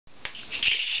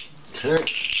Okay.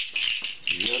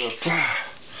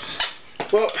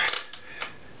 Well, a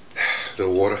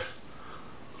little water.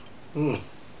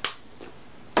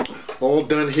 All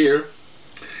done here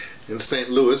in St.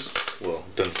 Louis. Well,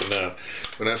 done for now.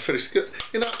 When I finish,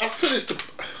 you know, I finished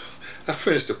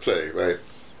the play, right?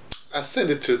 I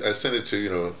sent it to you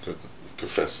know, the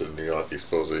professor in New York. He's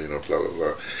supposed to, you know, blah blah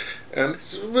blah. And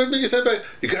he said,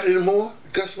 "You got any more?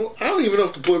 You got some more?" I don't even know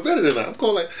if the boy read it or not. I'm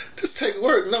going like, "This take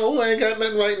work." No, I ain't got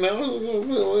nothing right now.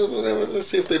 Let's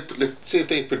see if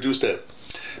they produce that.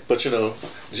 But you know,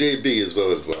 JB as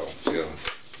well, you know.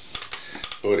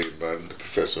 Buddy, man, the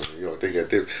professor in New York,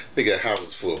 they got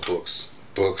houses full of books.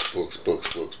 Books.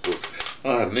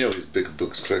 I have nearly these big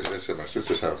books collected. That's at my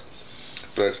sister's house.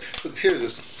 But here's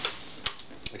this.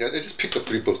 I just picked up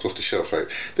 3 books off the shelf, right?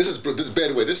 By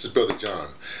the way, this is Brother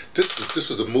John. This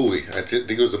was a movie. I think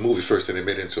it was a movie first, and they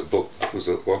made it into a book. Who's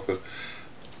the author?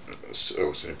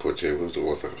 Sidney Poitier. Who's the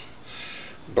author?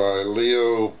 By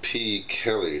Leo P.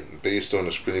 Kelly, based on a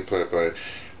screenplay by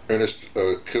Ernest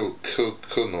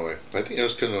Kilnoy. I think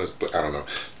Ernest Kilnoy is, but I don't know.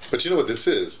 But you know what this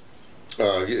is?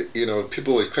 You know,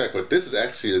 people always crack, but this is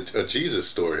actually a Jesus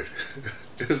story.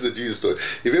 This is a Jesus story.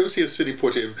 If you ever see a Sidney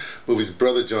Poitier movie,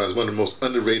 Brother John is one of the most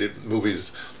underrated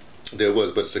movies there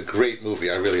was, but it's a great movie.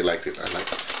 I really liked it. I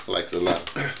liked it a lot.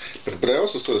 But I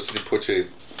also saw the Sidney Poitier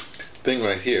thing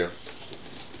right here.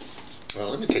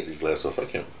 Well, let me take these glasses off. I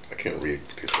can't read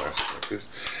these glasses like this.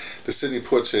 The Sidney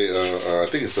Poitier, I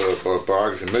think it's a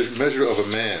biography, Measure of a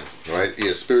Man, right?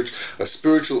 Yeah, a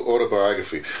spiritual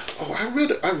autobiography. Oh, I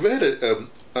read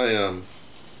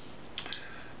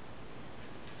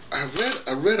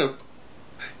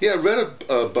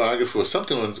a biography or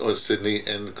something on Sidney,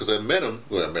 and because I met him,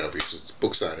 he was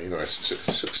book signing, you know, I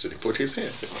shook Sidney Poitier's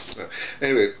hand.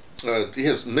 Anyway, he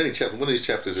has many chapters. One of these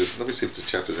chapters is, let me see if the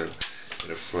chapters are in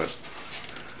the front.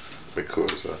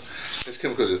 Because it's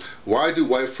because why do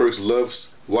white folks love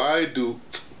Sidney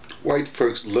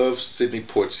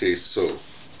Poitier so?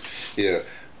 Yeah,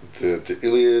 the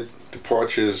Iliad,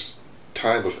 Departures,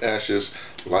 Time of Ashes,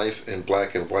 Life in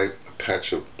Black and White, A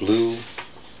Patch of Blue.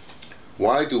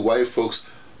 Why do white folks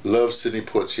love Sidney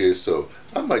Poitier so?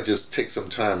 I might just take some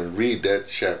time and read that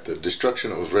chapter.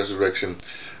 Destruction of Resurrection,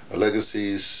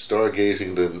 Legacies,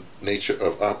 Stargazing, The Nature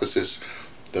of Opposites,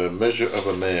 The Measure of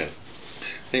a Man.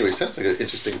 Anyway, sounds like an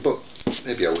interesting book.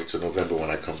 Maybe I'll wait till November when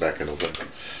I come back in November.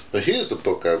 But here's a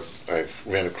book I've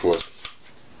ran across.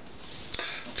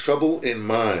 Trouble in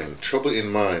Mind.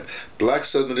 Black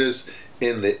Southerners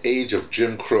in the Age of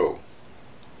Jim Crow.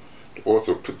 The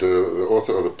author of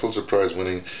the Pulitzer Prize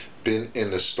winning Been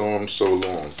in the Storm So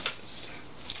Long.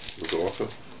 Who's the author?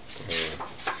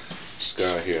 This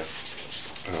guy here.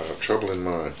 Trouble in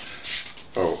Mind.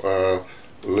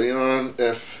 Leon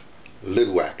F.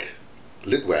 Litwack,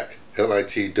 Litwack.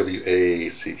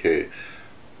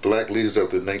 Black Leaders of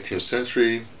the 19th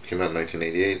Century, came out in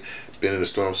 1988. Been in the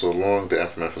Storm So Long, The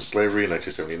Aftermath of Slavery,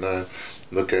 1979.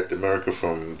 Look at America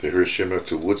from the Hiroshima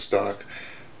to Woodstock.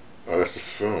 Oh, that's a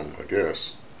film, I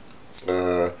guess.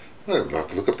 I'll have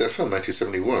to look up that film,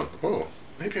 1971. Oh,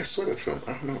 maybe I saw that film.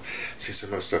 I don't know. See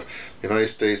some other stuff. The United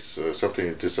States, something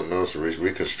else,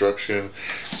 Reconstruction.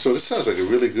 So this sounds like a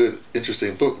really good,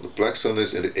 interesting book. The Black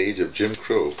Southerners in the Age of Jim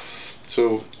Crow.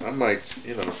 So I might,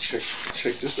 you know, check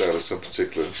this out at some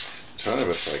particular time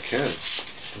if I can.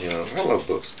 You know, I love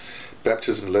books.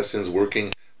 Baptism Lessons,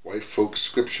 Working, White Folk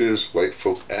Scriptures, White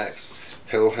Folk Acts,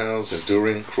 Hellhounds,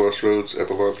 Enduring, Crossroads,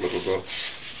 Epilogue, blah blah blah.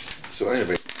 So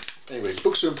anyway,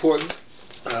 books are important.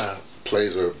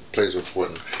 Plays are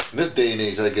important. In this day and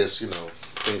age, I guess, you know,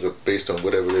 things are based on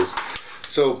whatever it is.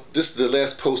 So this is the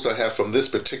last post I have from this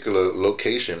particular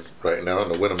location right now. I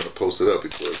don't know when I'm going to post it up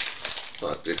because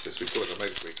I did this before. I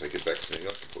might wait till I get back to New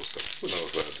York to post up. Who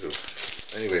knows what I'll do.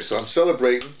 Anyway, so I'm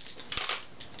celebrating.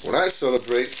 When I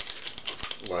celebrate,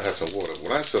 well, I have some water.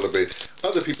 When I celebrate,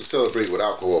 other people celebrate with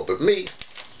alcohol, but me,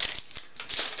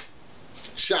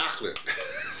 chocolate.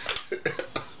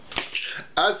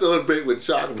 I celebrate with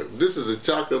chocolate. This is a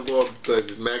chocolate bar because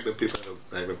it's Magnum. People know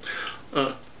Magnum.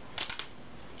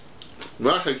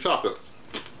 When I say chocolate,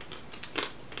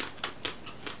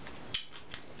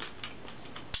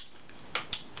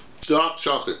 dark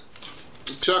chocolate.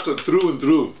 Chocolate through and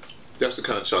through. That's the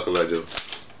kind of chocolate I do.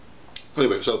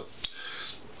 Anyway, so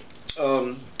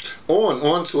on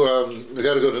to I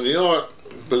got to go to New York,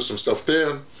 put some stuff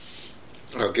there.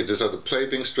 I'll get this other play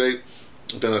thing straight.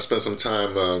 Then I spend some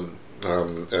time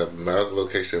at my other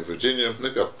location in Virginia.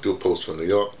 Maybe I'll do a post from New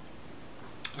York.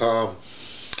 I'm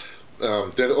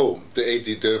trying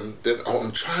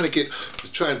to get.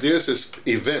 There's this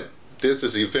event. Let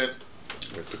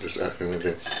me put this acronym in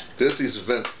there. There's this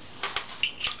event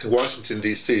in Washington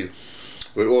D.C.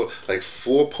 with all like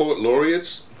 4 poet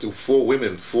laureates, 4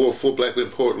 women, 4 black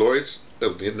women poet laureates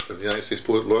of the United States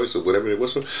poet laureates or whatever it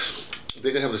was.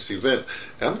 They're gonna have this event.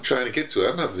 I'm trying to get to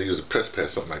it. I'm having to use a press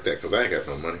pass, something like that, because I ain't got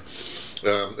no money.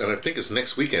 And I think it's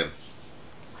next weekend.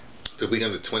 The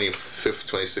weekend, the 25th,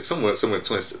 26th, somewhere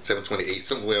 27th, 28th,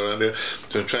 somewhere around there.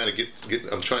 So I'm trying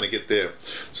to get there.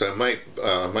 So I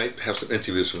might have some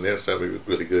interviews from there. So that'll be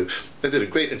really good. I did a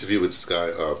great interview with this guy,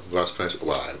 Ross Clancy.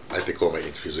 Well, I think all my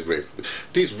interviews are great.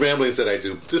 These ramblings that I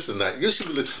do, this is not. You should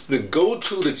really go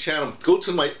to the channel. Go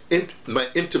to my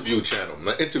interview channel,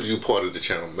 my interview part of the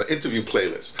channel, my interview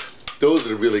playlist. Those are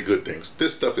the really good things.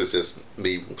 This stuff is just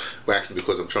me waxing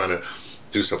because I'm trying to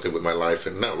do something with my life,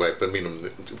 and not right, but I mean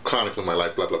chronicling my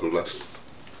life, blah blah blah blah.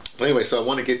 Anyway, so I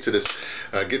want to get to this,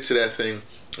 get to that thing,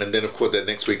 and then of course that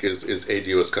next week is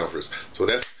ADOS conference. So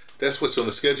that's what's on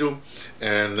the schedule,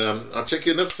 and I'll check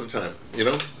you up sometime, you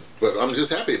know. But I'm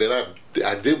just happy that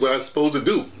I did what I was supposed to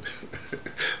do.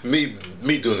 me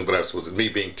doing what I was supposed to do. Me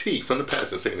being T from the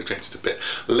past and taking the train to Tibet,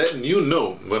 letting you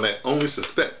know when I only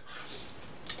suspect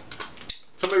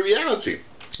from a reality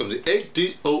from the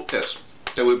ADOS.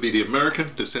 That would be the American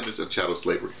Descendants of Chattel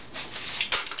Slavery.